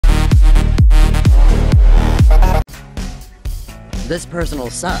this personal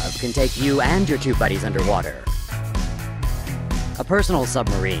sub can take you and your two buddies underwater. A personal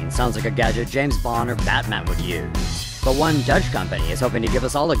submarine sounds like a gadget James Bond or Batman would use, but one Dutch company is hoping to give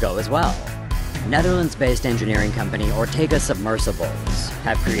us all a go as well. Netherlands-based engineering company Ortega Submersibles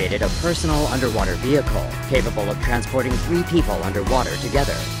have created a personal underwater vehicle capable of transporting 3 people underwater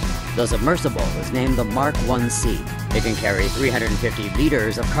together. The submersible is named the Mark 1C. It can carry 350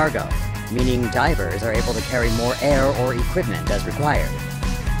 liters of cargo, meaning divers are able to carry more air or equipment as required.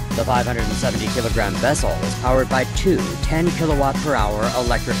 The 570-kilogram vessel is powered by 2 10-kilowatt-per-hour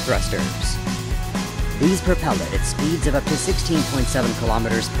electric thrusters. These propel it at speeds of up to 16.7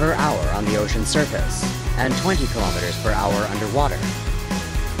 kilometers per hour on the ocean surface and 20 kilometers per hour underwater.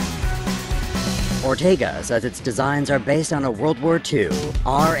 Ortega says its designs are based on a World War II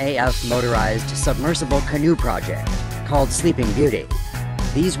RAF motorized submersible canoe project called Sleeping Beauty.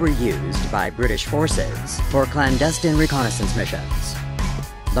 These were used by British forces for clandestine reconnaissance missions.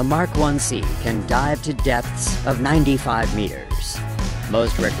 The Mark 1C can dive to depths of 95 meters.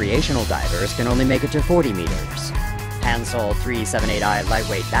 Most recreational divers can only make it to 40 meters. Hansel 378i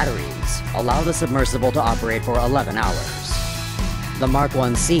lightweight batteries allow the submersible to operate for 11 hours. The Mark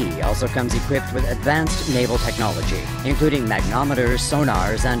 1C also comes equipped with advanced naval technology, including magnometers,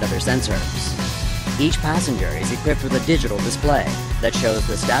 sonars, and other sensors. Each passenger is equipped with a digital display that shows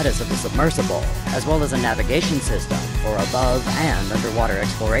the status of the submersible, as well as a navigation system for above and underwater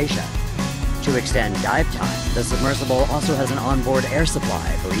exploration. To extend dive time, the submersible also has an onboard air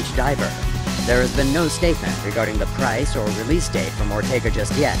supply for each diver. There has been no statement regarding the price or release date from Ortega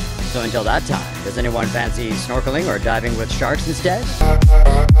just yet, so until that time, does anyone fancy snorkeling or diving with sharks instead?